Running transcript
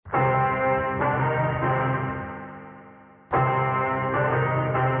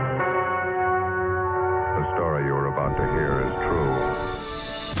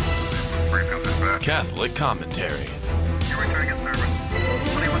Catholic commentary.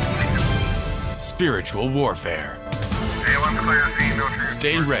 Spiritual warfare.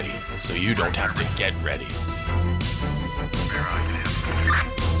 Stay ready so you don't have to get ready.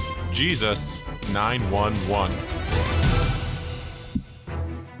 Jesus 911.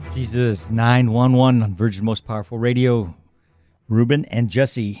 Jesus 911 on Virgin Most Powerful Radio. Ruben and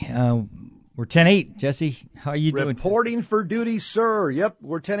Jesse. We're 10-8. Jesse, how are you doing? Reporting for duty, sir. Yep,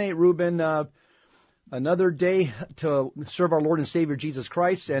 we're 10-8, Ruben. Another day to serve our Lord and Savior Jesus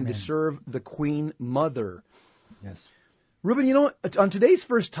Christ and to serve the Queen Mother. Yes. Ruben, you know, on today's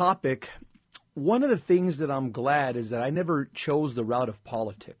first topic, one of the things that I'm glad is that I never chose the route of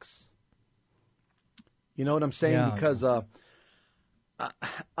politics. You know what I'm saying? Yeah. Because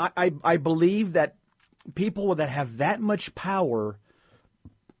I believe that people that have that much power,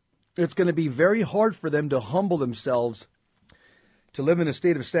 it's going to be very hard for them to humble themselves, to live in a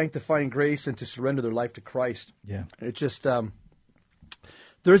state of sanctifying grace, and to surrender their life to Christ. Yeah. It's just,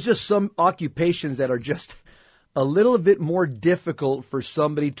 there's just some occupations that are just a little bit more difficult for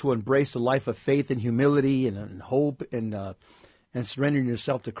somebody to embrace a life of faith and humility and hope and surrendering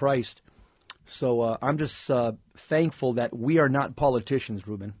yourself to Christ. So I'm just thankful that we are not politicians,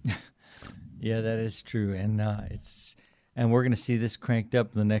 Ruben. Yeah, that is true, and we're going to see this cranked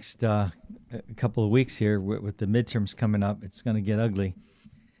up in the next couple of weeks here with the midterms coming up. It's going to get ugly,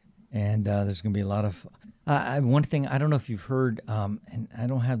 and there's going to be a lot of. One thing I don't know if you've heard, and I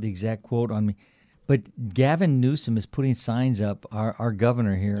don't have the exact quote on me, but Gavin Newsom is putting signs up. Our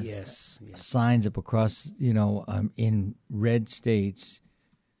governor here, Yes. signs up across in red states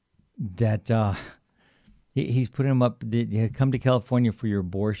that. He's putting them up. Come to California for your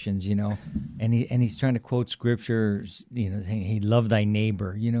abortions, you know, and he's trying to quote scriptures, you know, saying, "Hey, love thy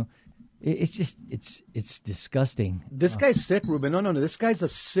neighbor." You know, it's just it's disgusting. This guy's sick, Ruben. No. This guy's a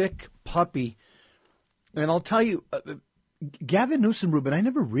sick puppy. And I'll tell you, Gavin Newsom, Ruben, I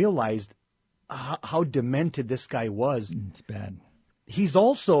never realized how demented this guy was. It's bad. He's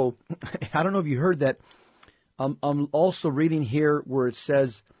also, I don't know if you heard that. I'm also reading here where it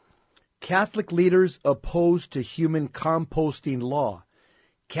says, Catholic leaders opposed to human composting law.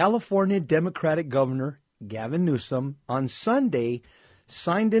 California Democratic Governor Gavin Newsom on Sunday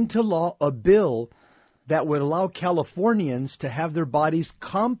signed into law a bill that would allow Californians to have their bodies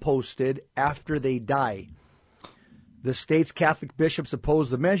composted after they die. The state's Catholic bishops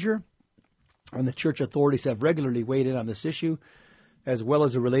opposed the measure, and the church authorities have regularly weighed in on this issue, as well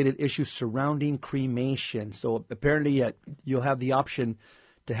as the related issues surrounding cremation. So apparently you'll have the option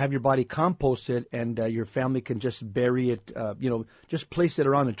to have your body composted, and your family can just bury it, just place it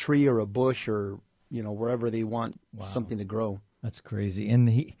around a tree or a bush or, wherever they want something to grow. That's crazy. And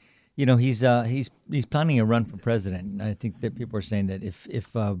he's planning a run for president. I think that people are saying that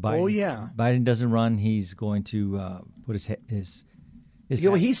if Biden doesn't run, he's going to put his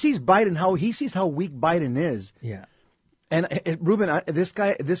he sees Biden how weak Biden is. Yeah. And Ruben, this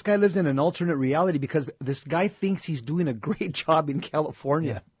guy lives in an alternate reality because this guy thinks he's doing a great job in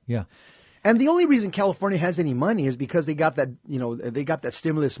California. Yeah. And the only reason California has any money is because they got that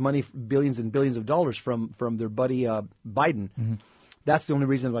stimulus money, billions and billions of dollars from their buddy Biden. Mm-hmm. That's the only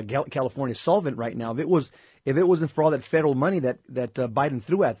reason why California is solvent right now. If it wasn't for all that federal money that Biden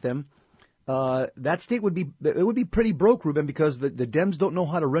threw at them, that state would be pretty broke, Ruben, because the Dems don't know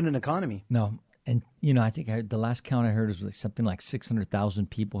how to run an economy. No. And, I think the last count I heard was something like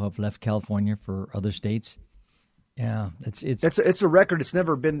 600,000 people have left California for other states. Yeah, it's a record. It's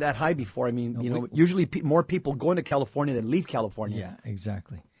never been that high before. I mean, usually more people go into California than leave California. Yeah,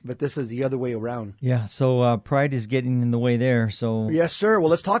 exactly. But this is the other way around. Yeah, so pride is getting in the way there. So yes, sir. Well,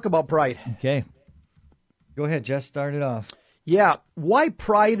 let's talk about pride. Okay. Go ahead, Jess. Start it off. Yeah, why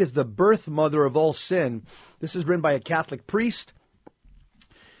pride is the birth mother of all sin. This is written by a Catholic priest.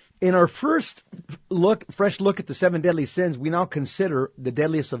 In our fresh look at the 7 deadly sins, we now consider the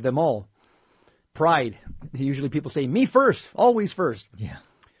deadliest of them all, pride. Usually people say, me first, always first. Yeah.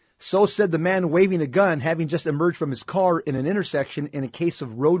 So said the man waving a gun, having just emerged from his car in an intersection in a case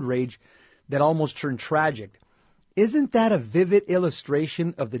of road rage that almost turned tragic. Isn't that a vivid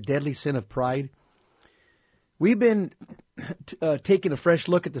illustration of the deadly sin of pride? We've been taking a fresh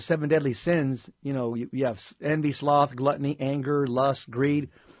look at the 7 deadly sins. You have envy, sloth, gluttony, anger, lust, greed.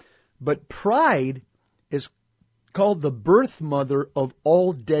 But pride is called the birth mother of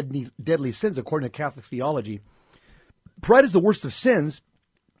all deadly sins, according to Catholic theology. Pride is the worst of sins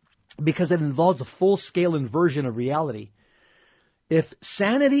because it involves a full-scale inversion of reality. If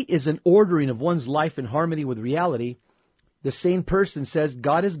sanity is an ordering of one's life in harmony with reality, the sane person says,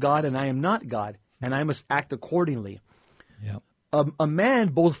 God is God and I am not God, and I must act accordingly. Yep. A man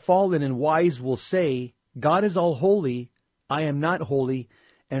both fallen and wise will say, God is all holy, I am not holy,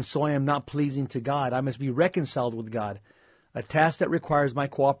 and so I am not pleasing to God. I must be reconciled with God, a task that requires my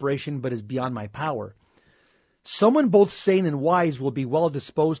cooperation but is beyond my power. Someone both sane and wise will be well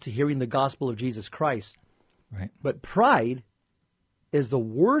disposed to hearing the gospel of Jesus Christ. Right. But pride is the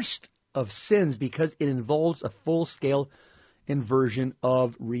worst of sins because it involves a full-scale inversion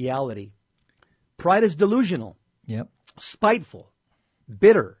of reality. Pride is delusional, Yep. spiteful,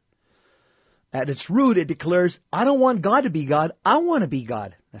 bitter. At its root, it declares, I don't want God to be God. I want to be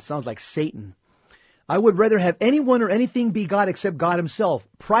God. That sounds like Satan. I would rather have anyone or anything be God except God himself.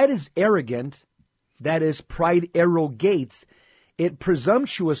 Pride is arrogant. That is, pride arrogates. It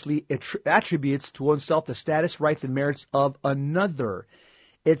presumptuously attributes to oneself the status, rights, and merits of another.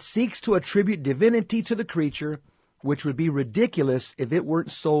 It seeks to attribute divinity to the creature, which would be ridiculous if it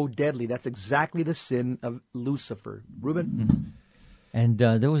weren't so deadly. That's exactly the sin of Lucifer. Reuben? Mm-hmm. And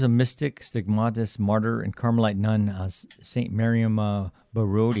there was a mystic, stigmatist, martyr, and Carmelite nun, St. Miriam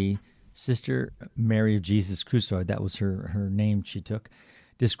Barodi, Sister Mary of Jesus Crucified. That was her name she took.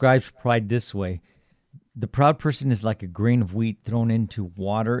 Describes pride this way. The proud person is like a grain of wheat thrown into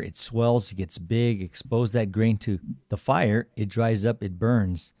water. It swells, it gets big. Expose that grain to the fire, it dries up, it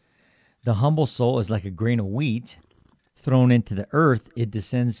burns. The humble soul is like a grain of wheat thrown into the earth. It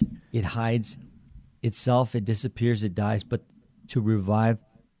descends, it hides itself, it disappears, it dies, but to revive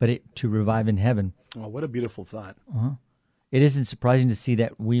in heaven. Oh, what a beautiful thought. It isn't surprising to see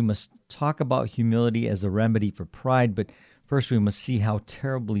that we must talk about humility as a remedy for pride, but first we must see how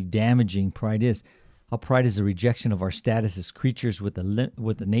terribly damaging pride is. How pride is a rejection of our status as creatures with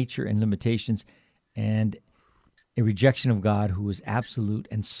a nature and limitations, and a rejection of God who is absolute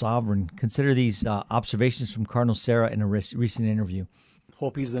and sovereign. Consider these observations from Cardinal Sarah in a recent interview.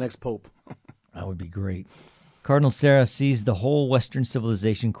 Hope he's the next pope. That would be great. Cardinal Sarah sees the whole Western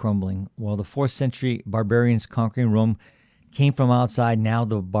civilization crumbling. While the 4th century barbarians conquering Rome came from outside, now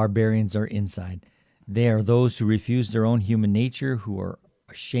the barbarians are inside. They are those who refuse their own human nature, who are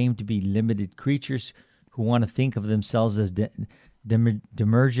ashamed to be limited creatures, who want to think of themselves as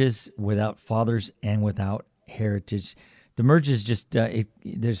demiurges without fathers and without heritage. Demiurge is just,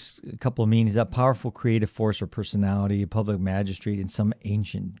 there's a couple of meanings: a powerful creative force or personality, a public magistrate in some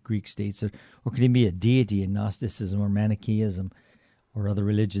ancient Greek states, or could it be a deity in Gnosticism or Manichaeism or other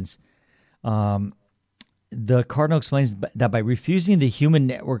religions? The Cardinal explains that by refusing the human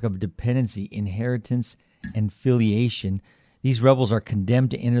network of dependency, inheritance, and filiation, these rebels are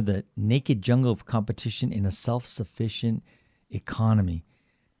condemned to enter the naked jungle of competition in a self-sufficient economy.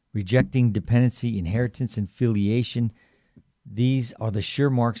 Rejecting dependency, inheritance, and filiation, these are the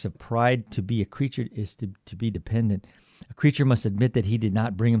sure marks of pride. To be a creature is to be dependent. A creature must admit that he did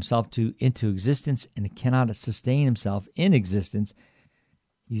not bring himself into existence and cannot sustain himself in existence.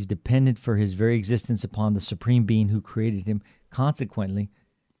 He's dependent for his very existence upon the Supreme Being who created him. Consequently,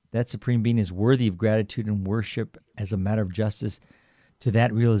 that Supreme Being is worthy of gratitude and worship as a matter of justice. To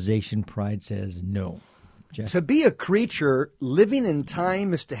that realization, pride says no. Jeff? To be a creature living in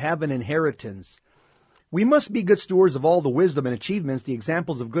time is to have an inheritance. We must be good stewards of all the wisdom and achievements, the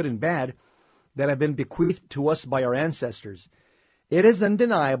examples of good and bad, that have been bequeathed to us by our ancestors. It is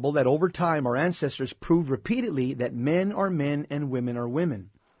undeniable that over time our ancestors proved repeatedly that men are men and women are women,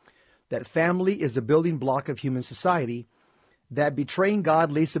 that family is the building block of human society, that betraying God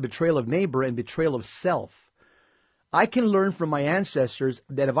leads to betrayal of neighbor and betrayal of self. I can learn from my ancestors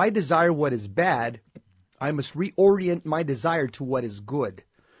that if I desire what is bad, I must reorient my desire to what is good.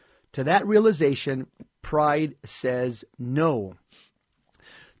 To that realization, pride says no.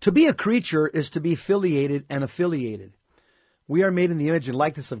 To be a creature is to be filiated and affiliated. We are made in the image and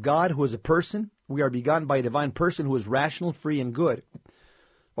likeness of God, who is a person. We are begotten by a divine person who is rational, free, and good.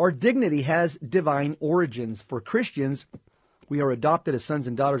 Our dignity has divine origins. For Christians, we are adopted as sons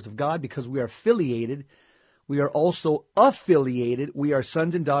and daughters of God because we are filiated. We are also affiliated. We are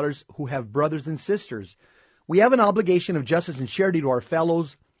sons and daughters who have brothers and sisters. We have an obligation of justice and charity to our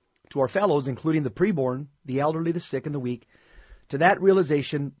fellows, including the preborn, the elderly, the sick, and the weak. To that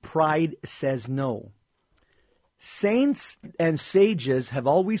realization, pride says no. Saints and sages have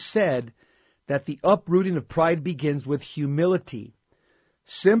always said that the uprooting of pride begins with humility,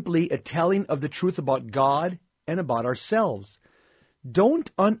 simply a telling of the truth about God and about ourselves.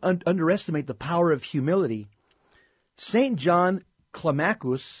 Don't underestimate the power of humility. St. John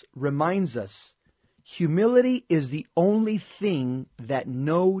Climacus reminds us, humility is the only thing that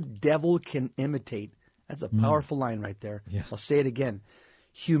no devil can imitate. That's a powerful line right there. Yeah. I'll say it again.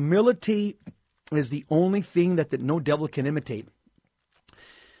 Humility is the only thing that no devil can imitate.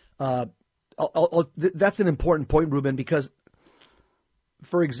 That's an important point, Reuben, because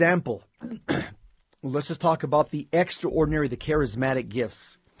For example, let's just talk about the extraordinary, the charismatic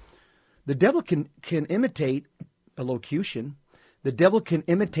gifts. The devil can imitate elocution. The devil can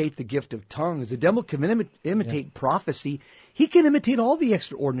imitate the gift of tongues. The devil can imitate prophecy. He can imitate all the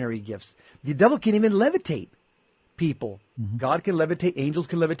extraordinary gifts. The devil can even levitate people. God can levitate. Angels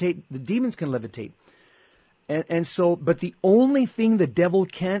can levitate. The demons can levitate. And so, but the only thing the devil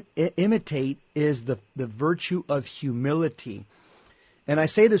can't imitate is the virtue of humility. And I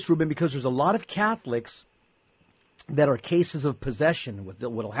say this, Ruben, because there's a lot of Catholics that are cases of possession. What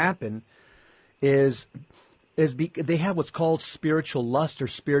will happen is they have what's called spiritual lust or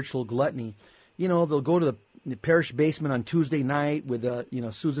spiritual gluttony. You know, they'll go to the parish basement on Tuesday night with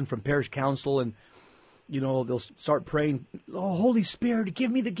Susan from parish council, and they'll start praying, "Oh, Holy Spirit,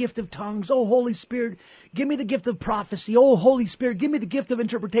 give me the gift of tongues. Oh, Holy Spirit, give me the gift of prophecy. Oh, Holy Spirit, give me the gift of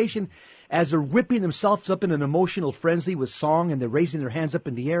interpretation." As they're whipping themselves up in an emotional frenzy with song and they're raising their hands up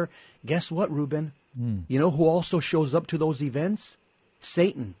in the air, guess what, Ruben? You know who also shows up to those events?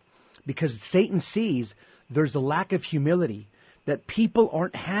 Satan. Because Satan sees there's a lack of humility, that people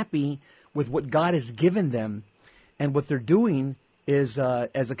aren't happy with what God has given them. And what they're doing is,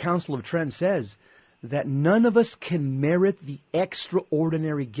 as the Council of Trent says, that none of us can merit the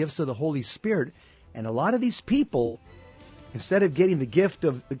extraordinary gifts of the Holy Spirit. And a lot of these people, instead of getting the gift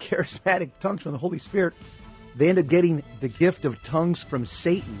of the charismatic tongues from the Holy Spirit, they end up getting the gift of tongues from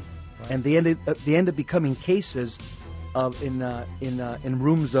Satan. Right. And they end up becoming cases of in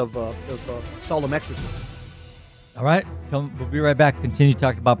rooms of solemn exorcism. All right, we'll be right back. Continue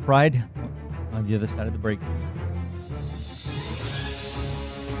talking about pride on the other side of the break.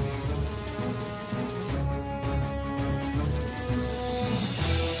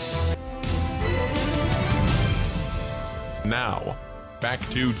 Now, back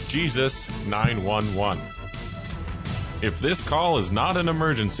to Jesus 911. If this call is not an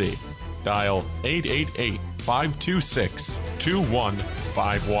emergency, dial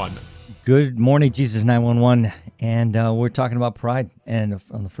 888-526-2151. Good morning, Jesus 911, and we're talking about pride, and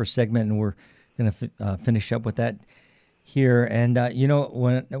on the first segment, and we're going to finish up with that here. And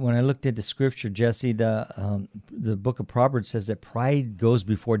when I looked at the scripture, Jesse, the book of Proverbs says that pride goes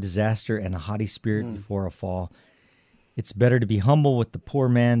before disaster, and a haughty spirit before a fall. It's better to be humble with the poor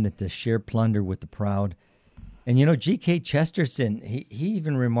man than to share plunder with the proud. And G.K. Chesterton, he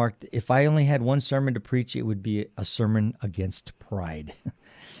even remarked, if I only had one sermon to preach, it would be a sermon against pride.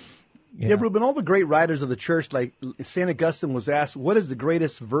 Yeah, Ruben, all the great writers of the church, like St. Augustine was asked, what is the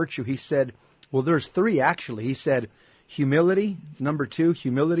greatest virtue? He said, well, there's three, actually. He said, humility, number 2,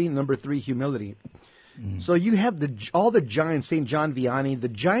 humility, number 3, humility. So you have all the giants, St. John Vianney, the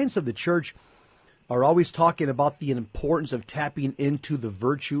giants of the church are always talking about the importance of tapping into the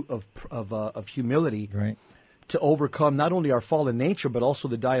virtue of humility, right, to overcome not only our fallen nature, but also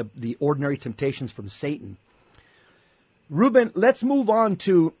the ordinary temptations from Satan. Ruben, let's move on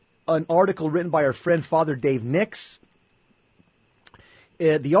to an article written by our friend Father Dave Nix.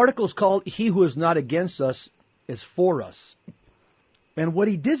 The article is called "He Who Is Not Against Us Is For Us." And what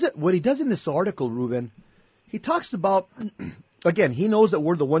he does in this article, Ruben, he talks about, again, he knows that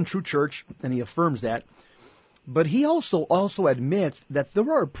we're the one true church, and he affirms that. But he also admits that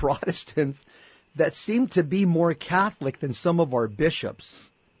there are Protestants that seem to be more Catholic than some of our bishops.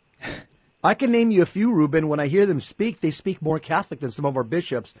 I can name you a few, Ruben. When I hear them speak, they speak more Catholic than some of our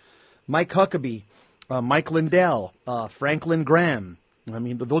bishops. Mike Huckabee, Mike Lindell, Franklin Graham. I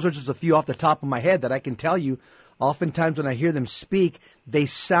mean, but those are just a few off the top of my head that I can tell you. Oftentimes when I hear them speak, they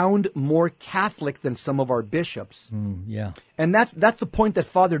sound more Catholic than some of our bishops. Yeah. And that's the point that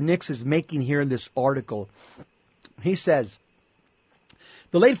Father Nix is making here in this article. He says,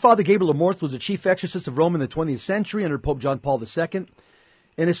 the late Father Gabriel Amorth was the chief exorcist of Rome in the 20th century under Pope John Paul II.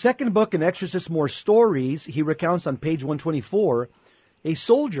 In his second book, An Exorcist More Stories, he recounts on page 124 a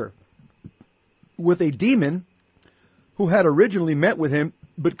soldier with a demon who had originally met with him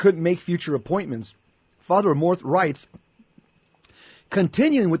but couldn't make future appointments. Father Amorth writes,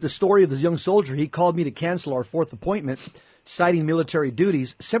 continuing with the story of this young soldier, he called me to cancel our fourth appointment, citing military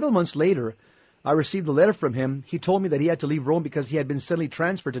duties. Several months later, I received a letter from him. He told me that he had to leave Rome because he had been suddenly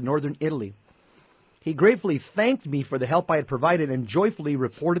transferred to northern Italy. He gratefully thanked me for the help I had provided and joyfully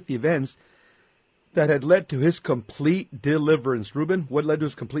reported the events that had led to his complete deliverance. Ruben, what led to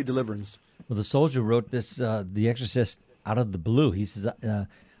his complete deliverance? Well, the soldier wrote this, The Exorcist, out of the blue. He says,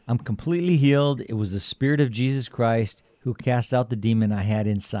 I'm completely healed. It was the Spirit of Jesus Christ who cast out the demon I had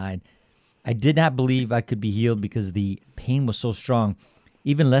inside. I did not believe I could be healed because the pain was so strong.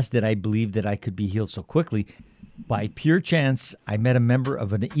 Even less did I believe that I could be healed so quickly. By pure chance, I met a member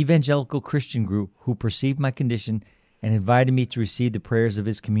of an evangelical Christian group who perceived my condition and invited me to receive the prayers of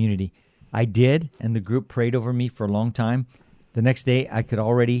his community. I did, and the group prayed over me for a long time. The next day, I could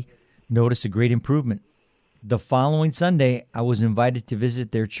already notice a great improvement. The following Sunday, I was invited to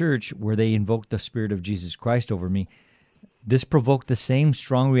visit their church where they invoked the Spirit of Jesus Christ over me. This provoked the same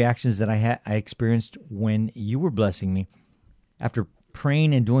strong reactions that I experienced when you were blessing me. After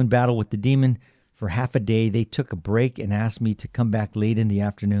praying and doing battle with the demon for half a day, they took a break and asked me to come back late in the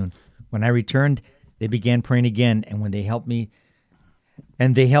afternoon. When I returned, they began praying again, and they helped me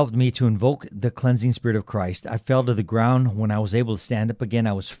to invoke the cleansing Spirit of Christ. I fell to the ground. When I was able to stand up again,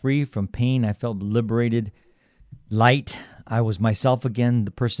 I was free from pain. I felt liberated, light. I was myself again,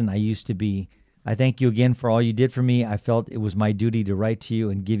 the person I used to be. I thank you again for all you did for me. I felt it was my duty to write to you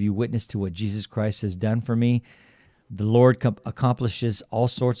and give you witness to what Jesus Christ has done for me. The Lord accomplishes all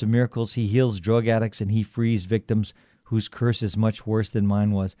sorts of miracles. He heals drug addicts and he frees victims whose curse is much worse than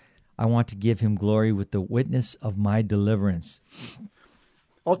mine was. I want to give him glory with the witness of my deliverance.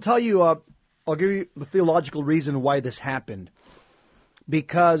 I'll tell you, I'll give you the theological reason why this happened.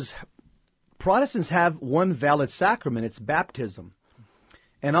 Because Protestants have one valid sacrament, it's baptism.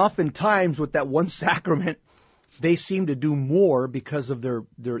 And oftentimes with that one sacrament, they seem to do more because of their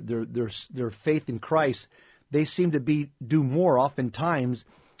faith in Christ. They seem to do more oftentimes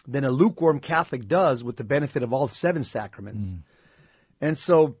than a lukewarm Catholic does with the benefit of all 7 sacraments. And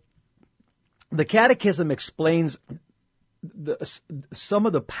so the Catechism explains some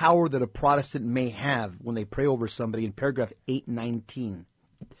of the power that a Protestant may have when they pray over somebody in paragraph 819.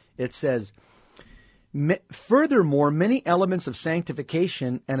 It says, furthermore, many elements of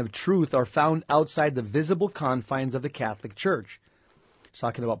sanctification and of truth are found outside the visible confines of the Catholic Church. It's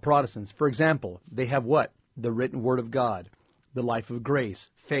talking about Protestants. For example, they have what? The written Word of God, the life of grace,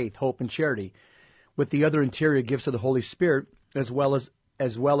 faith, hope, and charity, with the other interior gifts of the Holy Spirit, as well as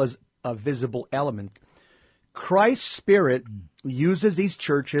a visible element. Christ's Spirit uses these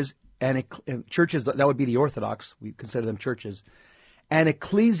churches, and churches, that would be the Orthodox, we consider them churches, and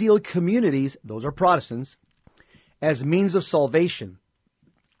ecclesial communities, those are Protestants, as means of salvation,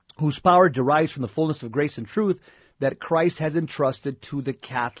 whose power derives from the fullness of grace and truth that Christ has entrusted to the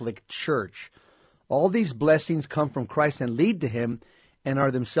Catholic Church. All these blessings come from Christ and lead to him and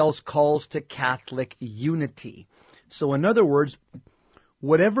are themselves calls to Catholic unity. So in other words,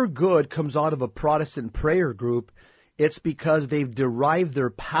 whatever good comes out of a Protestant prayer group, it's because they've derived their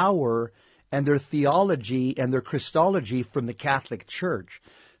power and their theology and their Christology from the Catholic Church.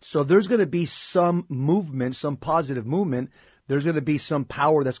 So there's going to be some movement, some positive movement. There's going to be some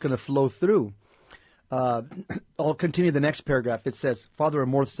power that's going to flow through. I'll continue the next paragraph. It says, Father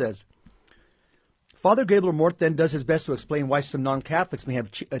Amorth says, Father Gabriel Amorth then does his best to explain why some non-Catholics may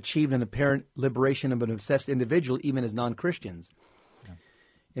have achieved an apparent liberation of an obsessed individual, even as non-Christians.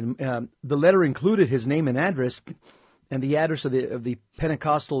 And the letter included his name and address, and the address of the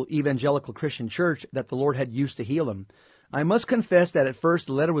Pentecostal Evangelical Christian Church that the Lord had used to heal him. I must confess that at first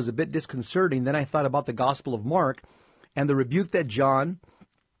the letter was a bit disconcerting. Then I thought about the Gospel of Mark and the rebuke that John,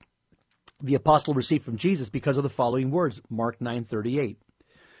 the apostle, received from Jesus because of the following words, Mark 9:38.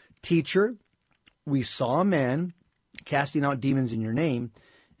 Teacher, we saw a man casting out demons in your name,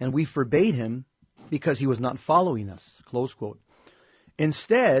 and we forbade him because he was not following us. Close quote.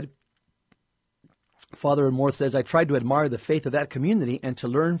 Instead, Father Amorth says, I tried to admire the faith of that community and to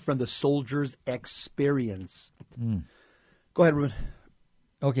learn from the soldier's experience. Go ahead, Ruben.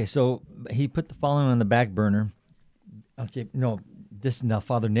 Okay, so he put the following on the back burner. Okay, no, this now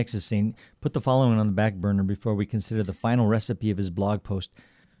Father Nix is saying, put the following on the back burner before we consider the final recipe of his blog post.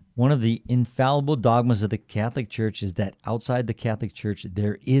 One of the infallible dogmas of the Catholic Church is that outside the Catholic Church,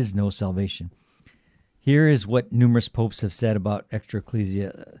 there is no salvation. Here is what numerous popes have said about extra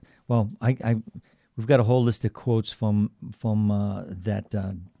ecclesia. Well, we've got a whole list of quotes from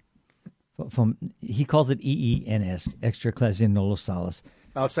he calls it EENS, extra ecclesia nolo salus.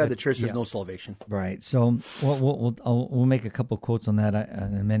 Outside the church, there's no salvation. Right. So we'll make a couple of quotes on that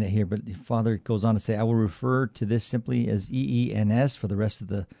in a minute here. But the Father goes on to say, I will refer to this simply as EENS for the rest of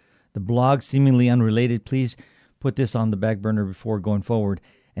the blog, seemingly unrelated. Please put this on the back burner before going forward.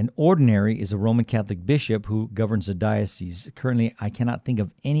 An ordinary is a Roman Catholic bishop who governs a diocese. Currently, I cannot think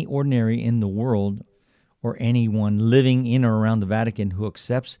of any ordinary in the world or anyone living in or around the Vatican who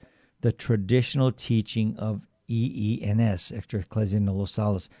accepts the traditional teaching of EENS, extra ecclesia nolo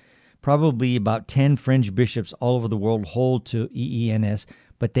salus. Probably about 10 fringe bishops all over the world hold to EENS,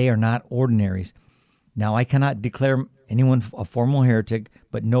 but they are not ordinaries. Now, I cannot declare anyone a formal heretic,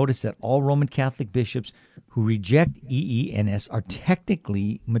 but notice that all Roman Catholic bishops who reject EENS are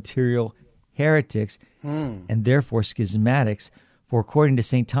technically material heretics and therefore schismatics. For according to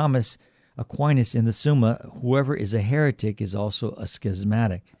St. Thomas Aquinas in the Summa, whoever is a heretic is also a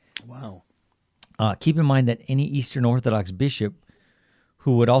schismatic. Wow. Keep in mind that any Eastern Orthodox bishop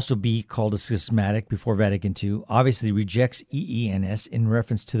who would also be called a schismatic before Vatican II obviously rejects EENS in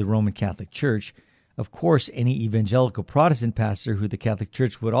reference to the Roman Catholic Church. Of course, any evangelical Protestant pastor who the Catholic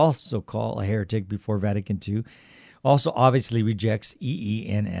Church would also call a heretic before Vatican II also obviously rejects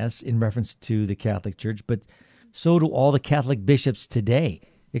EENS in reference to the Catholic Church, but so do all the Catholic bishops today,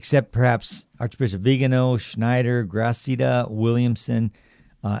 except perhaps Archbishop Vigano, Schneider, Gracida, Williamson,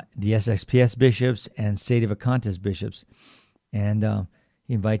 the SXPS bishops, and Sedevacantist bishops. And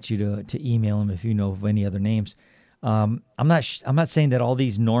he invites you to email him if you know of any other names. I'm not saying that all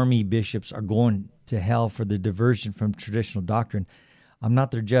these normie bishops are going to hell for the diversion from traditional doctrine. I'm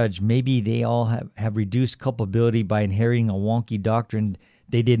not their judge. Maybe they all have reduced culpability by inheriting a wonky doctrine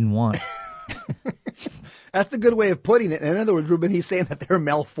they didn't want. That's a good way of putting it. In other words, Ruben, he's saying that they're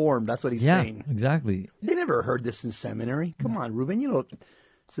malformed. That's what he's saying. Yeah, exactly. They never heard this in seminary. Come on, Ruben. You know,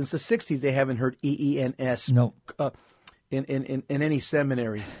 since the 60s, they haven't heard EENS in any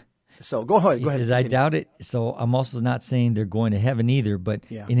seminary. So go ahead. Because I doubt it. So I'm also not saying they're going to heaven either. But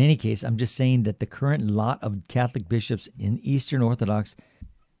in any case, I'm just saying that the current lot of Catholic bishops in Eastern Orthodox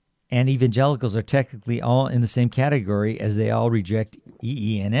and evangelicals are technically all in the same category, as they all reject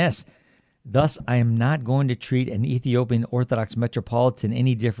EENS. Thus, I am not going to treat an Ethiopian Orthodox metropolitan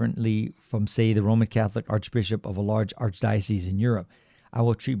any differently from, say, the Roman Catholic Archbishop of a large archdiocese in Europe. I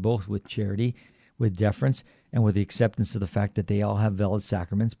will treat both with charity, with deference, and with the acceptance of the fact that they all have valid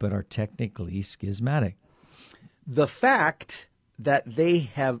sacraments but are technically schismatic. The fact they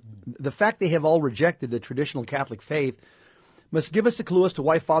have all rejected the traditional Catholic faith must give us a clue as to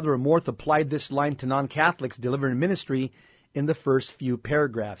why Father Amorth applied this line to non-Catholics delivering ministry in the first few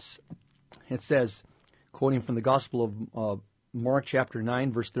paragraphs. It says, quoting from the Gospel of Mark chapter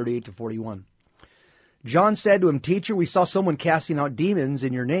 9, verse 38 to 41. John said to him, "Teacher, we saw someone casting out demons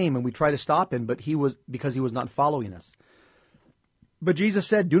in your name, and we tried to stop him, because he was not following us." But Jesus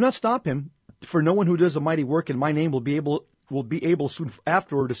said, "Do not stop him, for no one who does a mighty work in my name will be able soon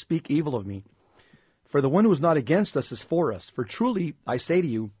afterward to speak evil of me. For the one who is not against us is for us. For truly, I say to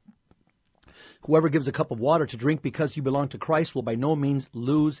you, whoever gives a cup of water to drink because you belong to Christ will by no means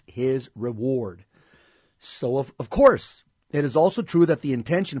lose his reward." So, of course, it is also true that the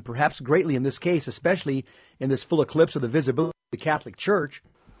intention, perhaps greatly in this case, especially in this full eclipse of the visibility of the Catholic Church.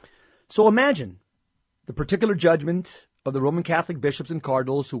 So imagine the particular judgment of the Roman Catholic bishops and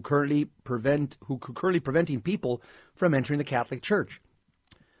cardinals who currently preventing people from entering the Catholic Church.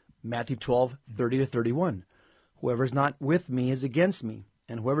 Matthew 12, 30 to 31. Whoever is not with me is against me,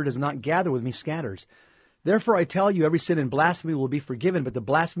 and whoever does not gather with me scatters. Therefore I tell you, every sin and blasphemy will be forgiven, but the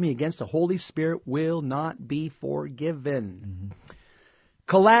blasphemy against the Holy Spirit will not be forgiven. Mm-hmm.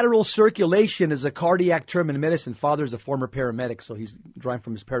 Collateral circulation is a cardiac term in medicine. Father is a former paramedic, so he's drawing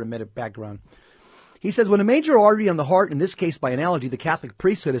from his paramedic background. He says, when a major artery on the heart, in this case by analogy, the Catholic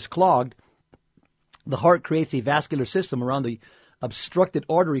priesthood, is clogged, the heart creates a vascular system around the obstructed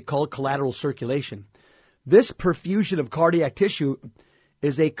artery called collateral circulation. This perfusion of cardiac tissue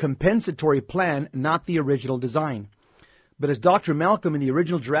is a compensatory plan, not the original design. But as Dr. Malcolm in the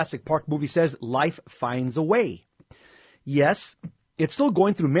original Jurassic Park movie says, life finds a way. Yes, it's still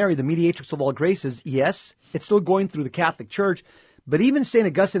going through Mary, the mediatrix of all graces. Yes, it's still going through the Catholic Church. But even St.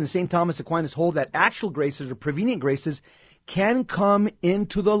 Augustine and St. Thomas Aquinas hold that actual graces or prevenient graces can come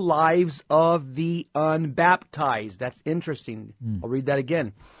into the lives of the unbaptized. That's interesting. I'll read that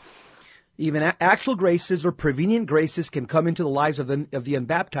again. Even actual graces or prevenient graces can come into the lives of the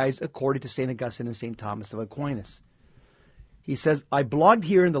unbaptized, according to St. Augustine and St. Thomas of Aquinas. He says, I blogged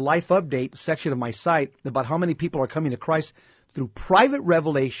here in the Life Update section of my site about how many people are coming to Christ through private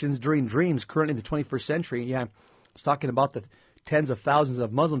revelations during dreams currently in the 21st century. Yeah, I was talking about the tens of thousands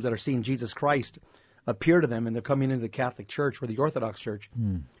of Muslims that are seeing Jesus Christ appear to them, and they're coming into the Catholic Church or the Orthodox Church.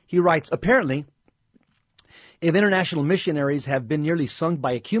 He writes, apparently, if international missionaries have been nearly sunk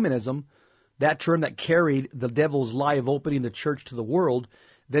by ecumenism, that term that carried the devil's lie of opening the church to the world,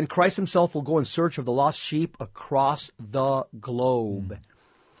 then Christ himself will go in search of the lost sheep across the globe.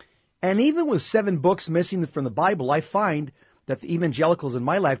 And even with 7 books missing from the Bible, I find that the evangelicals in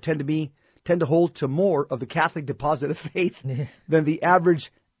my life tend to hold to more of the Catholic deposit of faith than the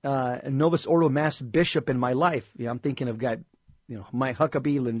average Novus Ordo Mass bishop in my life. I'm thinking of Mike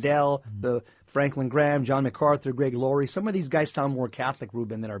Huckabee, Lindell, the Franklin Graham, John MacArthur, Greg Laurie. Some of these guys sound more Catholic,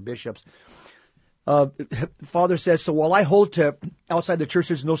 Ruben, than our bishops. Father says, so while I hold to outside the church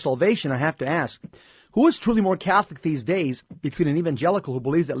there's no salvation, I have to ask, who is truly more Catholic these days between an evangelical who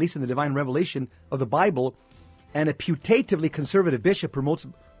believes at least in the divine revelation of the Bible and a putatively conservative bishop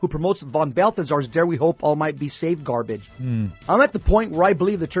who promotes von Balthasar's Dare We Hope All Might Be Saved garbage. I'm at the point where I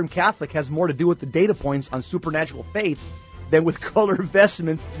believe the term Catholic has more to do with the data points on supernatural faith than with color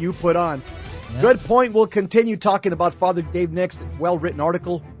vestments you put on. Yeah. Good point. We'll continue talking about Father Dave Nick's well-written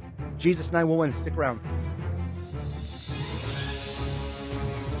article, Jesus 911. Stick around.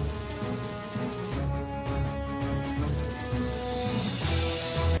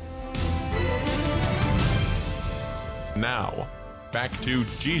 Now, back to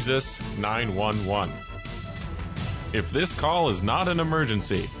Jesus 911. If this call is not an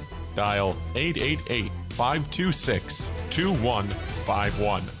emergency, dial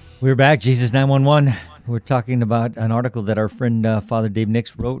 888-526-2151. We're back, Jesus 911. We're talking about an article that our friend Father Dave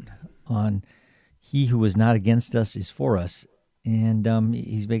Nix wrote on He Who is Not Against Us is For Us. And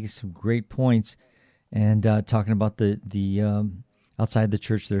he's making some great points and talking about the outside the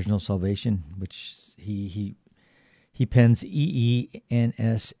church there's no salvation, which he pens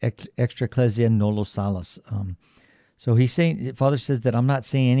EENS extra ecclesia nolo salus. So he's saying, Father says that I'm not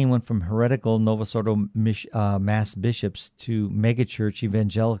saying anyone from heretical Novus Ordo mass bishops to megachurch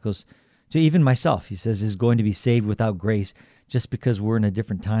evangelicals to even myself, he says, is going to be saved without grace just because we're in a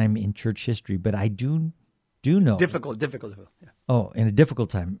different time in church history. But I do know. Difficult. Yeah. Oh, in a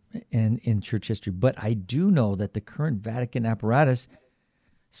difficult time in church history. But I do know that the current Vatican apparatus,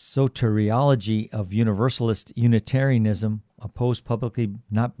 soteriology of Universalist Unitarianism, opposed publicly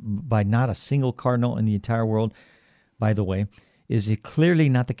not a single cardinal in the entire world, by the way, is clearly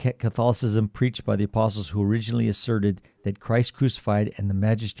not the Catholicism preached by the apostles who originally asserted that Christ crucified and the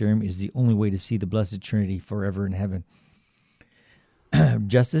magisterium is the only way to see the Blessed Trinity forever in heaven.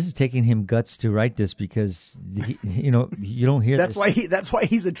 Justice is taking him guts to write this because you don't hear that's this. That's why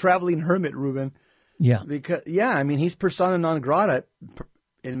he's a traveling hermit, Ruben. Yeah, because he's persona non grata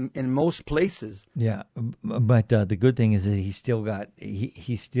in most places. Yeah, but the good thing is that he's still got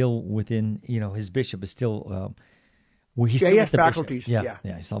he's still within his bishop is still. He has faculties. Yeah,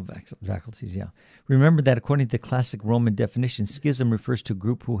 he still has faculties. Yeah. Remember that according to the classic Roman definition, schism refers to a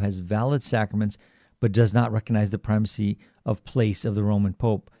group who has valid sacraments but does not recognize the primacy of place of the Roman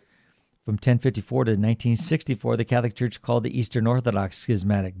Pope. From 1054 to 1964, the Catholic Church called the Eastern Orthodox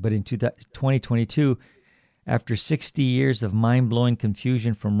schismatic, but in 2022, after 60 years of mind-blowing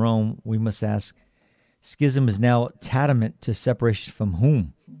confusion from Rome, we must ask, schism is now tantamount to separation from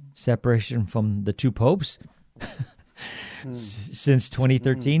whom? Separation from the two popes? Since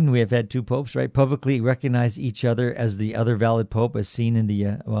 2013, we have had two popes, right? Publicly recognize each other as the other valid pope, as seen in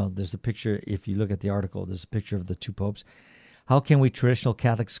the, there's a picture, if you look at the article, there's a picture of the two popes. How can we traditional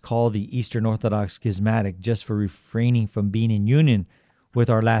Catholics call the Eastern Orthodox schismatic just for refraining from being in union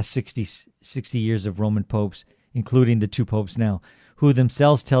with our last 60 years of Roman popes, including the two popes now, who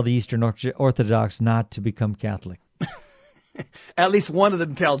themselves tell the Eastern Orthodox not to become Catholic? At least one of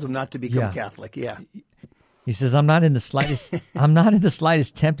them tells them not to become Catholic, yeah. He says, I'm not in the slightest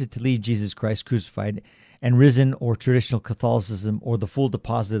tempted to leave Jesus Christ crucified and risen or traditional Catholicism or the full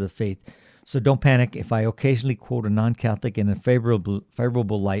deposit of faith. So don't panic if I occasionally quote a non-Catholic in a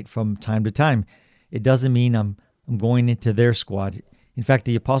favorable light from time to time. It doesn't mean I'm going into their squad. In fact,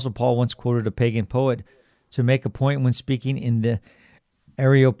 the Apostle Paul once quoted a pagan poet to make a point when speaking in the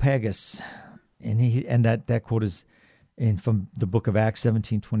Areopagus. And that quote is from the book of Acts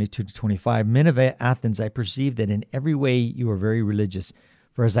 17:22-25, Men of Athens, I perceive that in every way you are very religious.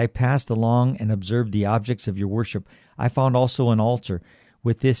 For as I passed along and observed the objects of your worship, I found also an altar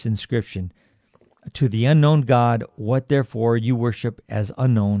with this inscription, To the unknown God, what therefore you worship as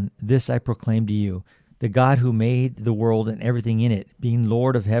unknown, this I proclaim to you. The God who made the world and everything in it, being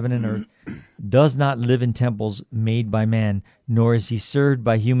Lord of heaven and earth, does not live in temples made by man, nor is he served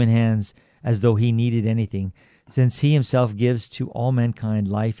by human hands as though he needed anything, since he himself gives to all mankind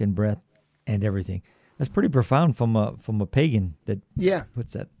life and breath and everything. That's pretty profound from a pagan that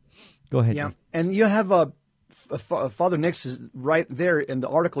puts that. Go ahead. Yeah, and you have Father Nix is right there in the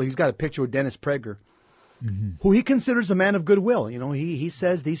article. He's got a picture with Dennis Prager, who he considers a man of goodwill. He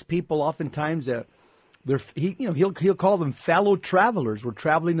says these people oftentimes he'll call them fellow travelers. We're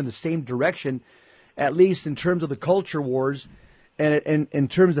traveling in the same direction, at least in terms of the culture wars. And in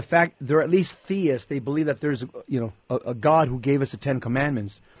terms of the fact, they're at least theists. They believe that there's a God who gave us the Ten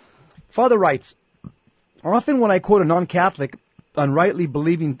Commandments. Father writes, often when I quote a non-Catholic unrightly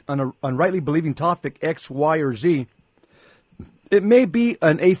believing topic X, Y, or Z, it may be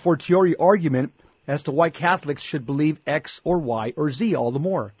an a fortiori argument as to why Catholics should believe X or Y or Z all the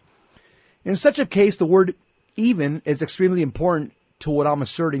more. In such a case, the word even is extremely important to what I'm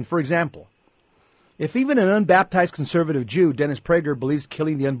asserting. For example, if even an unbaptized conservative Jew, Dennis Prager, believes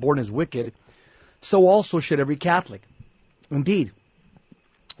killing the unborn is wicked, so also should every Catholic. Indeed,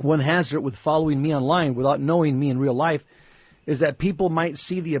 One hazard with following me online without knowing me in real life is that people might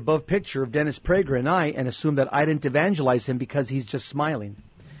see the above picture of Dennis Prager and I and assume that I didn't evangelize him because he's just smiling.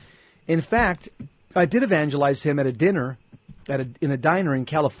 In fact, I did evangelize him at a dinner in a diner in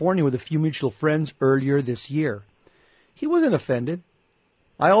California with a few mutual friends earlier this year. He wasn't offended.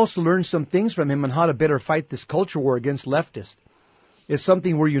 I also learned some things from him on how to better fight this culture war against leftists. It's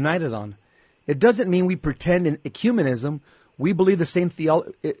something we're united on. It doesn't mean we pretend in ecumenism we believe the same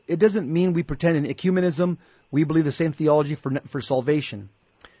theology. It doesn't mean we pretend in ecumenism we believe the same theology for salvation.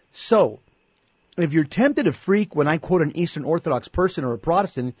 So, if you're tempted to freak when I quote an Eastern Orthodox person or a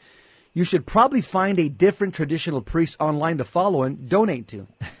Protestant, you should probably find a different traditional priest online to follow and donate to.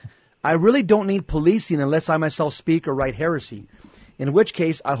 I really don't need policing unless I myself speak or write heresy, in which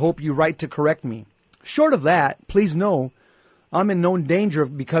case I hope you write to correct me. Short of that, please know I'm in no danger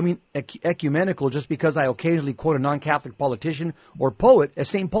of becoming ecumenical just because I occasionally quote a non-Catholic politician or poet, as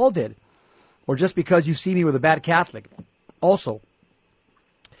St. Paul did, or just because you see me with a bad Catholic. Also,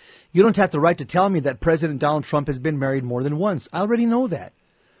 you don't have the right to tell me that President Donald Trump has been married more than once. I already know that.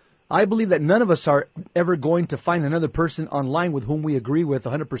 I believe that none of us are ever going to find another person online with whom we agree with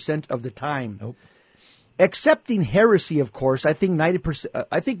 100% of the time. Nope. Accepting heresy, of course, I think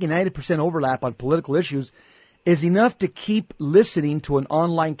 90% overlap on political issues is enough to keep listening to an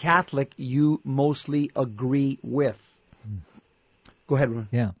online Catholic you mostly agree with. Go ahead, Ron.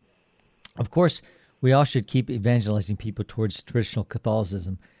 Yeah. Of course, we all should keep evangelizing people towards traditional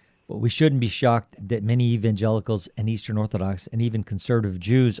Catholicism, but we shouldn't be shocked that many evangelicals and Eastern Orthodox and even conservative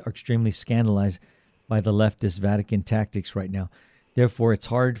Jews are extremely scandalized by the leftist Vatican tactics right now. Therefore, it's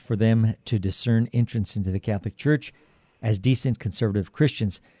hard for them to discern entrance into the Catholic Church as decent conservative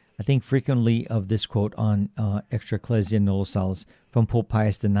Christians. I think frequently of this quote on Extra Ecclesia Nolo Salus from Pope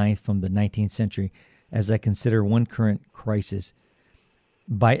Pius IX from the 19th century, as I consider one current crisis.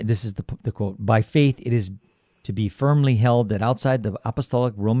 This is the quote: "By faith it is to be firmly held that outside the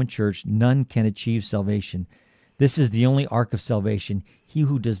Apostolic Roman Church none can achieve salvation. This is the only ark of salvation. He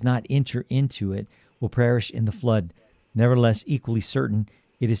who does not enter into it will perish in the flood. Nevertheless, equally certain,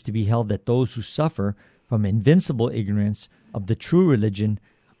 it is to be held that those who suffer from invincible ignorance of the true religion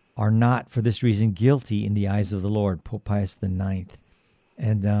are not for this reason guilty in the eyes of the Lord." Pope Pius IX.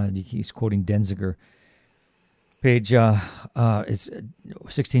 And he's quoting Denziger. Page is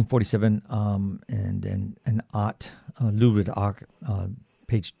 1647 and Ott, Lurid Ott,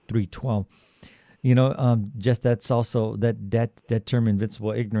 page 312. Just that's also that term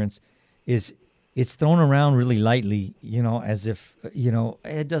invincible ignorance it's thrown around really lightly, as if,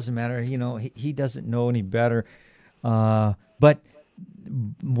 it doesn't matter, he doesn't know any better. But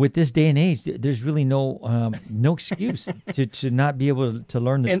with this day and age, there's really no excuse to not be able to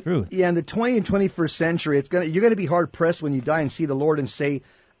learn the truth. Yeah, in the 20th and 21st century, you're going to be hard pressed when you die and see the Lord and say,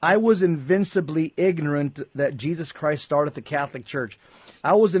 "I was invincibly ignorant that Jesus Christ started the Catholic Church.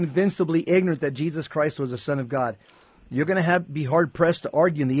 I was invincibly ignorant that Jesus Christ was the Son of God." You're going to be hard pressed to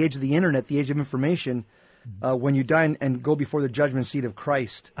argue in the age of the internet, the age of information, when you die and go before the judgment seat of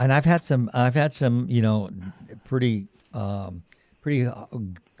Christ. And I've had some, pretty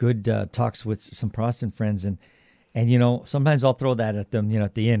good talks with some Protestant friends, and sometimes I'll throw that at them,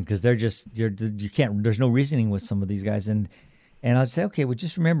 at the end, because you can't. There's no reasoning with some of these guys, and I'll say, okay, well,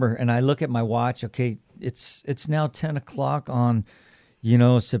 just remember. And I look at my watch. Okay, it's now 10 o'clock on,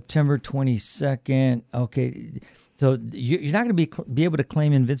 September 22nd. Okay. So you're not going to be able to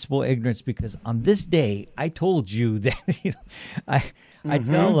claim invincible ignorance because on this day I told you that I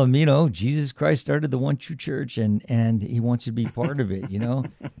tell them Jesus Christ started the one true church and he wants you to be part of it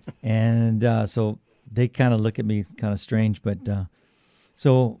and so they kind of look at me kind of strange, but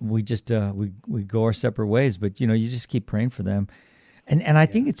so we just we go our separate ways, but you just keep praying for them. And I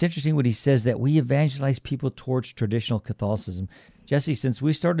think it's interesting what he says, that we evangelize people towards traditional Catholicism. Jesse, since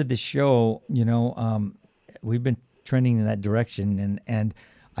we started the show, we've been trending in that direction, and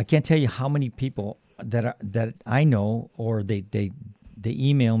I can't tell you how many people that I know, or they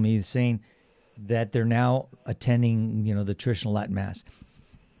email me saying that they're now attending the traditional Latin Mass.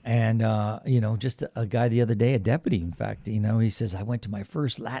 And just a guy the other day, a deputy, in fact, he says, "I went to my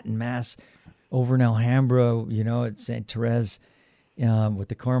first Latin Mass over in Alhambra, at St. Therese with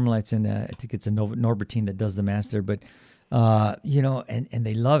the Carmelites, and I think it's a Norbertine that does the Mass there, but and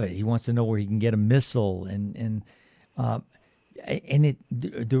they love it. He wants to know where he can get a missal, and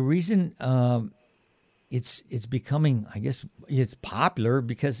the reason it's becoming, I guess, it's popular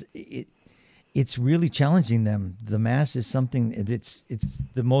because it's really challenging them. The Mass is something it's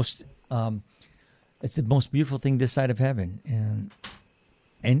the most beautiful thing this side of heaven,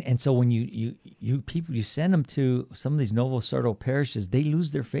 And so when you people, you send them to some of these Novo Sardo parishes, they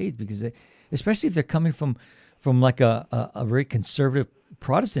lose their faith because especially if they're coming from like a very conservative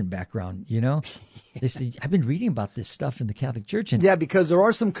Protestant background, They say, I've been reading about this stuff in the Catholic Church. And yeah, because there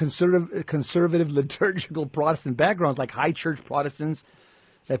are some conservative liturgical Protestant backgrounds, like high church Protestants,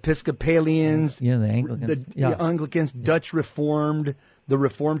 Episcopalians, the Anglicans, the Anglicans, Dutch Reformed, the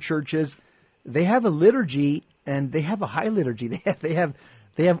Reformed churches. They have a liturgy, and they have a high liturgy. They have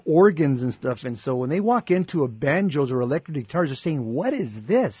organs and stuff, and so when they walk into a banjos or electric guitars, they're saying, "What is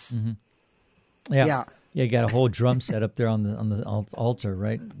this?" Mm-hmm. Yeah, you got a whole drum set up there on the altar,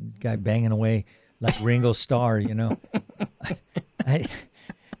 right? Guy banging away like Ringo Starr, that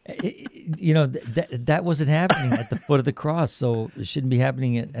wasn't happening at the foot of the cross, so it shouldn't be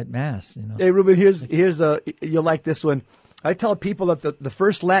happening at Mass. Hey, Ruben, here's you'll like this one. I tell people that the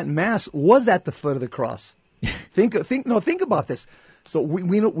first Latin Mass was at the foot of the cross. Think about this. So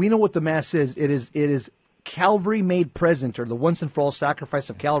we know what the Mass is. It is Calvary made present, or the once and for all sacrifice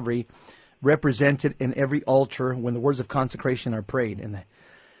of Calvary, represented in every altar when the words of consecration are prayed.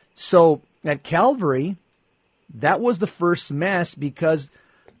 So at Calvary, that was the first Mass because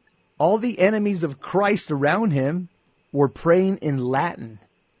all the enemies of Christ around him were praying in Latin.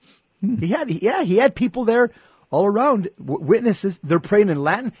 He had people there all around, witnesses. They're praying in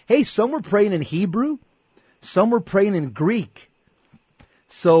Latin. Hey, some were praying in Hebrew, some were praying in Greek.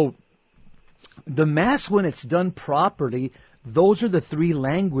 So the Mass, when it's done properly, those are the three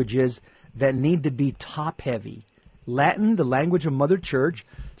languages that need to be top heavy. Latin, the language of Mother Church,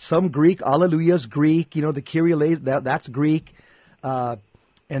 some Greek, Alleluia's Greek, the Kyrie, that's Greek. And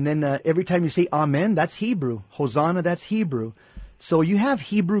then every time you say Amen, that's Hebrew. Hosanna, that's Hebrew. So you have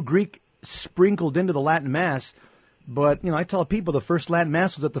Hebrew, Greek sprinkled into the Latin Mass. But, I tell people the first Latin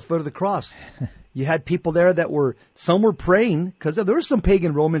Mass was at the foot of the cross. You had people there some were praying, because there were some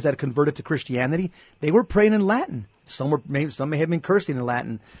pagan Romans that converted to Christianity. They were praying in Latin. Some may have been cursing in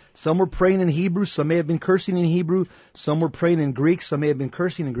Latin. Some were praying in Hebrew. Some may have been cursing in Hebrew. Some were praying in Greek. Some may have been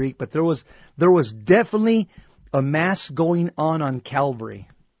cursing in Greek. But there was definitely a Mass going on Calvary.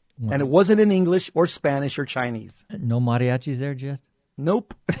 Wow. And it wasn't in English or Spanish or Chinese. No mariachis there, just?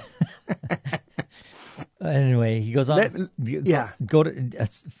 Nope. Anyway, he goes on.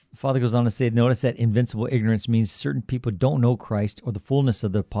 Father goes on to say, notice that invincible ignorance means certain people don't know Christ or the fullness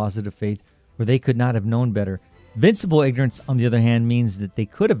of the positive faith, or they could not have known better. Vincible ignorance, on the other hand, means that they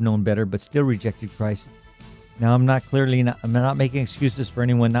could have known better but still rejected Christ. Now, I'm not making excuses for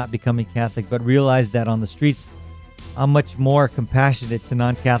anyone not becoming Catholic, but realize that on the streets, I'm much more compassionate to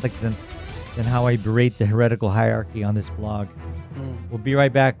non-Catholics than how I berate the heretical hierarchy on this blog. We'll be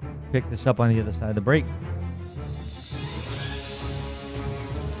right back. Pick this up on the other side of the break.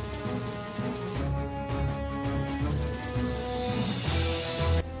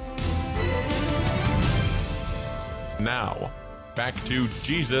 Now, back to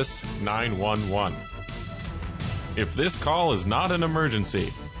Jesus 911. If this call is not an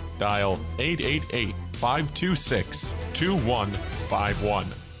emergency, dial 888-526-2151.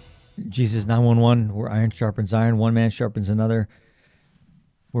 Jesus 911, where iron sharpens iron, one man sharpens another.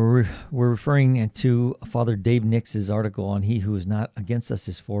 We're referring to Father Dave Nix's article on He Who Is Not Against Us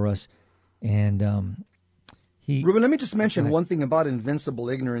Is For Us. And Ruben, let me just mention one thing about invincible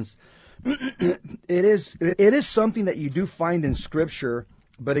ignorance. It is something that you do find in Scripture,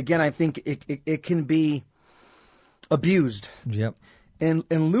 but again, I think it can be abused. Yep. In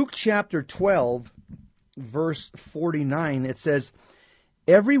Luke chapter 12, verse 49, it says,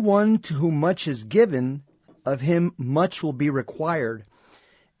 "Everyone to whom much is given, of him much will be required,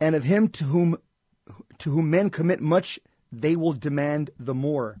 and of him to whom men commit much, they will demand the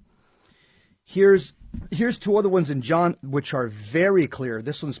more." Here's two other ones in John which are very clear.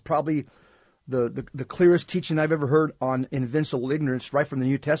 This one's probably the clearest teaching I've ever heard on invincible ignorance, right from the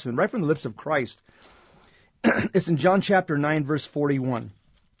New Testament, right from the lips of Christ. It's in John chapter 9, verse 41.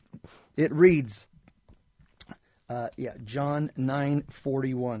 It reads, John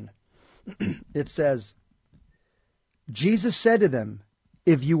 9:41. It says, "Jesus said to them,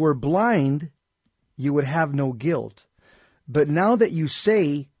 'If you were blind, you would have no guilt. But now that you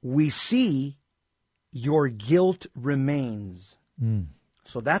say, we see, your guilt remains.'"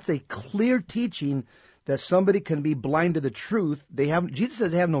 So that's a clear teaching that somebody can be blind to the truth. Jesus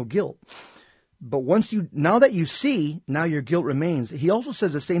says they have no guilt. But now that you see, now your guilt remains. He also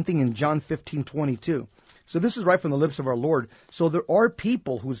says the same thing in John 15:22. So this is right from the lips of our Lord. So there are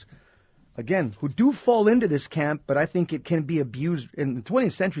people who do fall into this camp, but I think it can be abused. In the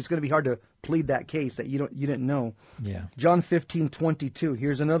 20th century, it's going to be hard to plead that case that you didn't know. Yeah. John 15:22.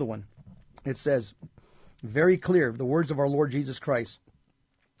 Here's another one. It says, very clear, the words of our Lord Jesus Christ.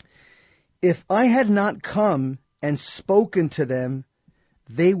 If I had not come and spoken to them,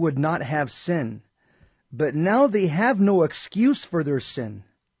 they would not have sin. But now they have no excuse for their sin.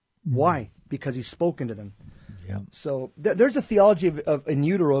 Why? Because he's spoken to them. Yeah. So there's a theology of in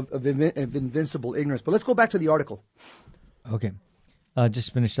utero of invincible ignorance. But let's go back to the article. Okay.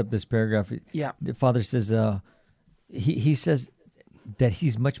 Just finished up this paragraph. Yeah. The father says, he says that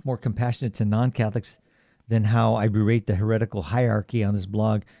he's much more compassionate to non-Catholics than how I berate the heretical hierarchy on this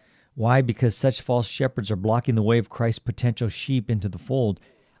blog. Why? Because such false shepherds are blocking the way of Christ's potential sheep into the fold.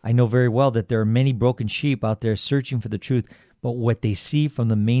 I know very well that there are many broken sheep out there searching for the truth, but what they see from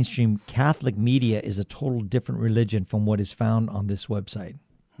the mainstream Catholic media is a total different religion from what is found on this website.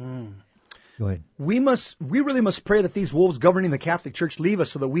 Go ahead. We really must pray that these wolves governing the Catholic Church leave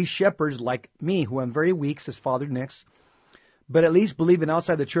us so that we shepherds like me, who am very weak, says Father Nix, but at least believing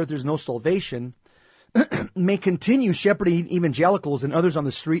outside the church there's no salvation, may continue shepherding evangelicals and others on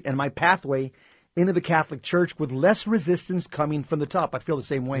the street and my pathway into the Catholic Church with less resistance coming from the top. I feel the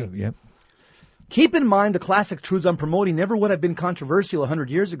same way. Yep. Keep in mind the classic truths I'm promoting never would have been controversial 100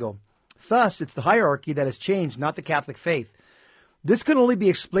 years ago. Thus, it's the hierarchy that has changed, not the Catholic faith. This can only be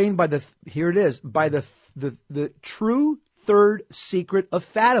explained by the true third secret of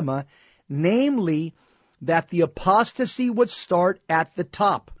Fatima, namely that the apostasy would start at the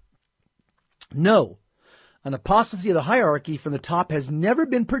top. No, an apostasy of the hierarchy from the top has never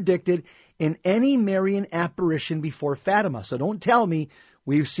been predicted in any Marian apparition before Fatima. So don't tell me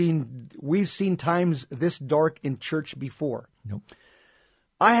we've seen times this dark in church before. Nope.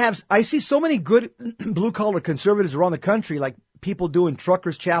 I see so many good blue-collar conservatives around the country, like people doing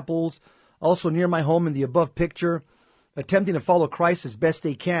truckers' chapels, also near my home in the above picture, attempting to follow Christ as best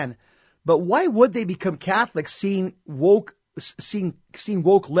they can. But why would they become Catholics seeing woke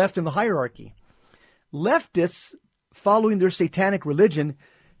left in the hierarchy? Leftists, following their satanic religion,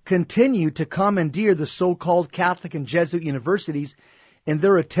 continue to commandeer the so-called Catholic and Jesuit universities in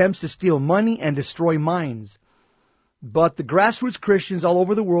their attempts to steal money and destroy minds. But the grassroots Christians all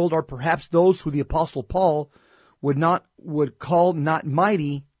over the world are perhaps those who the Apostle Paul would call not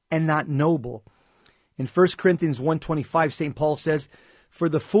mighty and not noble. In 1 Corinthians 1:25, St. Paul says, "For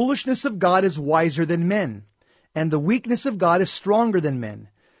the foolishness of God is wiser than men, and the weakness of God is stronger than men.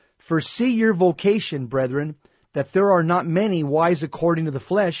 For see your vocation, brethren, that there are not many wise according to the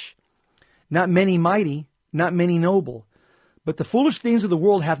flesh, not many mighty, not many noble. But the foolish things of the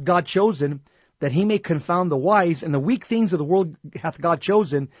world hath God chosen, that he may confound the wise, and the weak things of the world hath God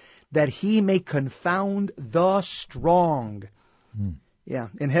chosen, that he may confound the strong." Yeah,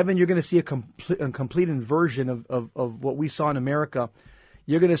 in heaven you're going to see a complete inversion of what we saw in America.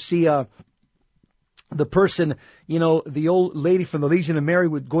 You're going to see the person, the old lady from the Legion of Mary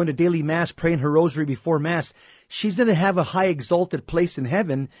would go into daily mass, praying her rosary before mass. She's going to have a high exalted place in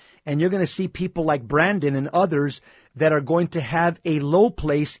heaven, and you're going to see people like Brandon and others that are going to have a low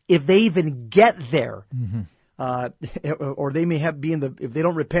place if they even get there. Or they may if they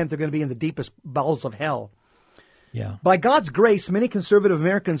don't repent, they're going to be in the deepest bowels of hell. Yeah. By God's grace, many conservative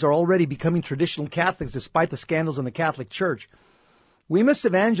Americans are already becoming traditional Catholics despite the scandals in the Catholic Church. We must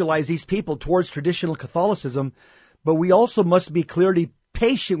evangelize these people towards traditional Catholicism, but we also must be clearly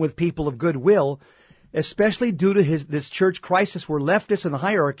patient with people of goodwill, especially due to this church crisis where leftists and the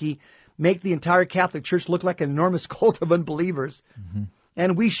hierarchy make the entire Catholic Church look like an enormous cult of unbelievers.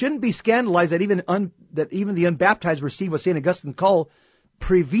 And we shouldn't be scandalized that even the unbaptized receive what St. Augustine called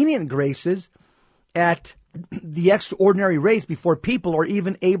prevenient graces at the extraordinary rates before people are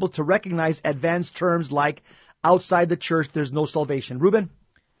even able to recognize advanced terms like outside the church there's no salvation. Ruben?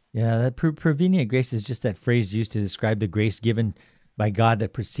 Yeah, that prevenient grace is just that phrase used to describe the grace given by God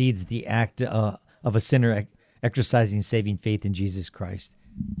that precedes the act of a sinner exercising saving faith in Jesus Christ.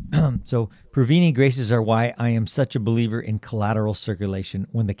 So prevenient graces are why I am such a believer in collateral circulation.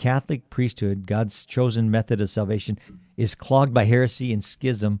 When the Catholic priesthood, God's chosen method of salvation, is clogged by heresy and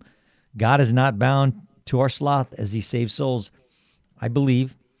schism, God is not bound to our sloth as he saves souls. I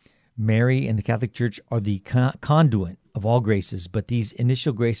believe Mary and the Catholic Church are the conduit of all graces, but these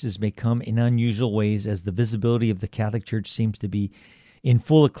initial graces may come in unusual ways as the visibility of the Catholic Church seems to be in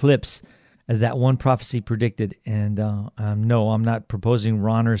full eclipse, as that one prophecy predicted. And no, I'm not proposing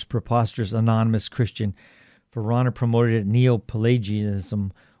Rahner's preposterous anonymous Christian, for Rahner promoted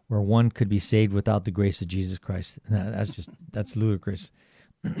Neo-Pelagianism, where one could be saved without the grace of Jesus Christ. That's ludicrous.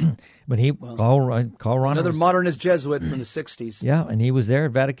 But Karl Rahner, another modernist Jesuit from the 60s. Yeah, and he was there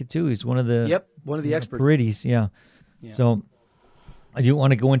at Vatican II. He's one of the experts. Perides, yeah. So I do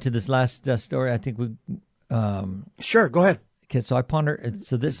want to go into this last story. I think we sure, go ahead. Okay, so I ponder.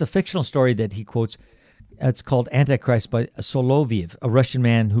 So there's a fictional story that he quotes. It's called Antichrist by Soloviev, a Russian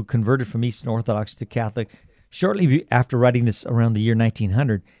man who converted from Eastern Orthodox to Catholic shortly after writing this around the year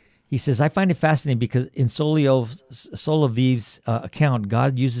 1900. He says, I find it fascinating because in Solovyev's account,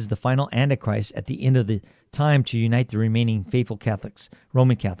 God uses the final Antichrist at the end of the time to unite the remaining faithful Catholics,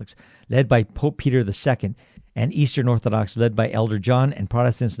 Roman Catholics, led by Pope Peter II, and Eastern Orthodox led by Elder John, and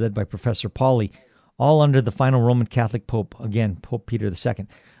Protestants led by Professor Pauli, all under the final Roman Catholic Pope, again, Pope Peter II.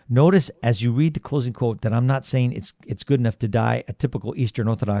 Notice as you read the closing quote that I'm not saying it's good enough to die a typical Eastern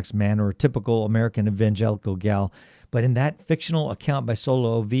Orthodox man or a typical American evangelical gal, but in that fictional account by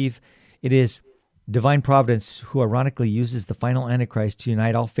Soloviev, it is divine providence who ironically uses the final Antichrist to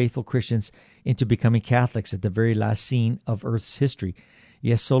unite all faithful Christians into becoming Catholics at the very last scene of Earth's history.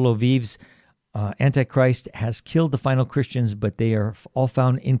 Yes, Soloviev's Antichrist has killed the final Christians, but they are all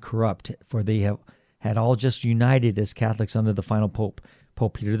found incorrupt, for they had all just united as Catholics under the final Pope,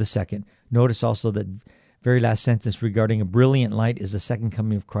 Pope Peter II. Notice also that very last sentence regarding a brilliant light is the second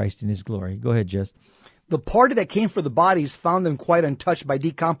coming of Christ in his glory. Go ahead, Jess. The party that came for the bodies found them quite untouched by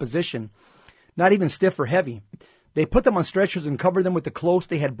decomposition, not even stiff or heavy. They put them on stretchers and covered them with the clothes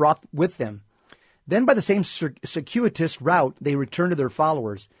they had brought with them. Then by the same circuitous route, they returned to their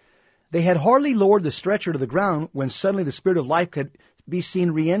followers. They had hardly lowered the stretcher to the ground when suddenly the spirit of life could be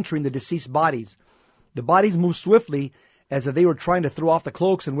seen re-entering the deceased bodies. The bodies moved swiftly as if they were trying to throw off the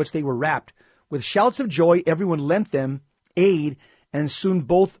cloaks in which they were wrapped. With shouts of joy, everyone lent them aid, and soon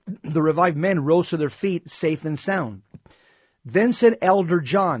both the revived men rose to their feet, safe and sound. Then said Elder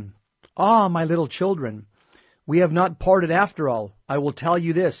John, "Ah, my little children, we have not parted after all. I will tell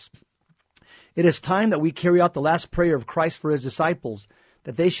you this. It is time that we carry out the last prayer of Christ for his disciples,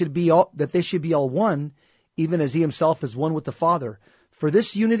 that they should be all one, even as he himself is one with the Father. For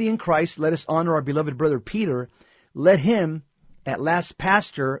this unity in Christ, let us honor our beloved brother Peter. Let him at last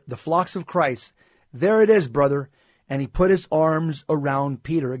pasture the flocks of Christ. There it is, brother." And he put his arms around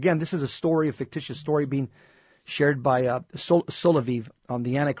Peter. Again, this is a fictitious story being shared by Soloviev on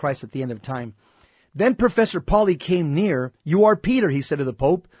the Antichrist at the end of time. Then Professor Pauli came near. "You are Peter," he said to the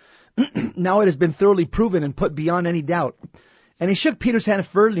Pope. "Now it has been thoroughly proven and put beyond any doubt." And he shook Peter's hand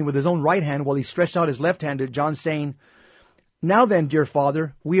fervently with his own right hand while he stretched out his left hand to John, saying, "Now then, dear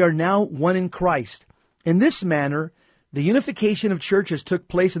Father, we are now one in Christ." In this manner, the unification of churches took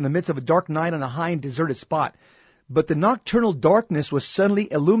place in the midst of a dark night on a high and deserted spot. But the nocturnal darkness was suddenly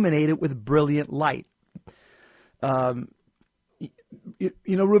illuminated with brilliant light.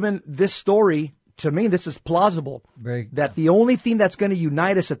 Reuben, this story, to me, this is plausible. That the only thing that's going to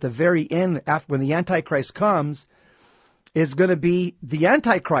unite us at the very end, after when the Antichrist comes, is going to be the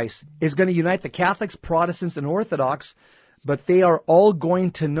Antichrist is going to unite the Catholics, Protestants, and Orthodox, but they are all going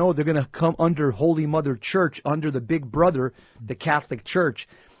to know they're going to come under Holy Mother Church, under the big brother, the Catholic Church.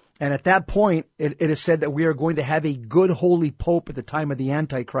 And at that point, it is said that we are going to have a good holy pope at the time of the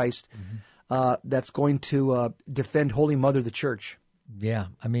Antichrist that's going to defend Holy Mother, the Church. Yeah,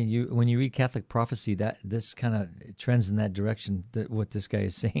 I mean, when you read Catholic prophecy, that this kind of trends in that direction. That what this guy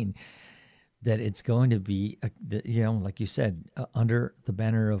is saying, that it's going to be, like you said, under the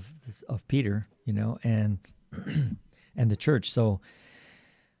banner of Peter, and and the Church. So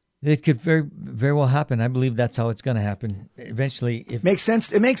it could very, very well happen. I believe that's how it's going to happen eventually. It makes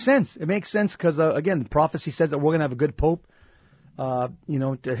sense. It makes sense because again, the prophecy says that we're going to have a good pope,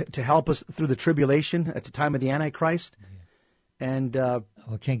 to help us through the tribulation at the time of the Antichrist. And it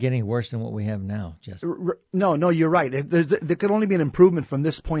can't get any worse than what we have now, Jesse. No, you're right. There could only be an improvement from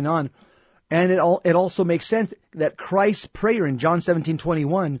this point on, and it also makes sense that Christ's prayer in John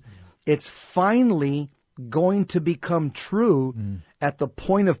 17:21, it's finally going to become true at the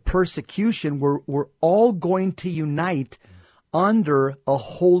point of persecution where we're all going to unite under a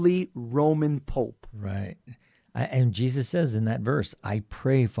holy Roman Pope. Right. And Jesus says in that verse, "I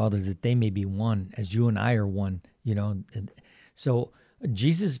pray, Father, that they may be one as you and I are one." So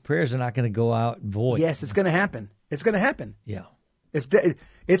Jesus' prayers are not going to go out void. Yes, it's going to happen. It's going to happen. Yeah.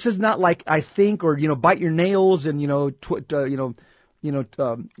 It's just not like I think or bite your nails and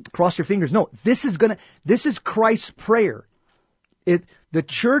cross your fingers. No, this is Christ's prayer. The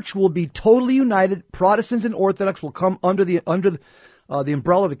church will be totally united. Protestants and Orthodox will come under the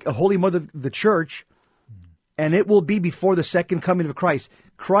umbrella of the Holy Mother, the Church, and it will be before the second coming of Christ.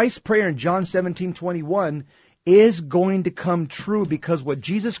 Christ's prayer in John 17:21 is going to come true because what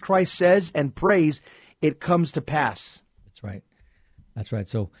Jesus Christ says and prays, it comes to pass. That's right.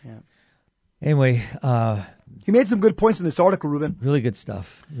 So, anyway, he made some good points in this article, Reuben. Really good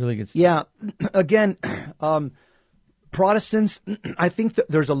stuff. Yeah. Again, Protestants, I think that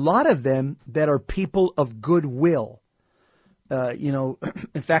there's a lot of them that are people of goodwill.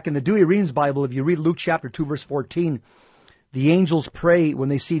 In fact, in the Douay-Rheims Bible, if you read Luke chapter 2, verse 14, the angels pray when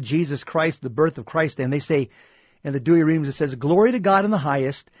they see Jesus Christ, the birth of Christ, and they say, in the Douay-Rheims, it says, "Glory to God in the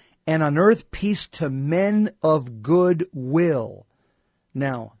highest, and on earth peace to men of good will."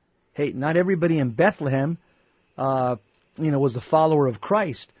 Now, hey, not everybody in Bethlehem, was a follower of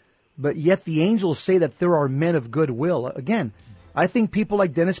Christ, but yet the angels say that there are men of good will. Again, I think people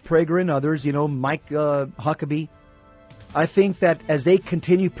like Dennis Prager and others, Mike Huckabee, I think that as they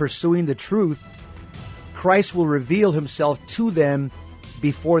continue pursuing the truth, Christ will reveal himself to them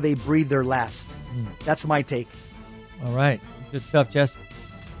before they breathe their last. That's my take. All right. Good stuff, Jess.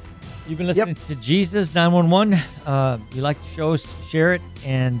 You've been listening to Jesus 911. You like the show, share it,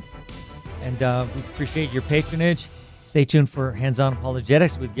 and we appreciate your patronage. Stay tuned for Hands-On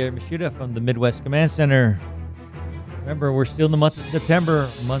Apologetics with Gary Mishuda from the Midwest Command Center. Remember, we're still in the month of September,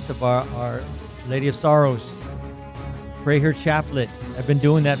 month of our Lady of Sorrows. Pray her chaplet. I've been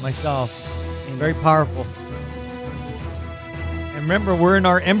doing that myself. Very powerful. And remember, we're in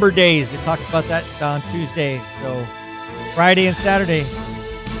our Ember Days. We talked about that on Tuesday. So Friday and Saturday,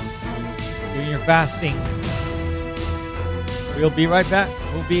 doing your fasting. We'll be right back.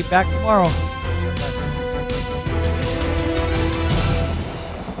 We'll be back tomorrow.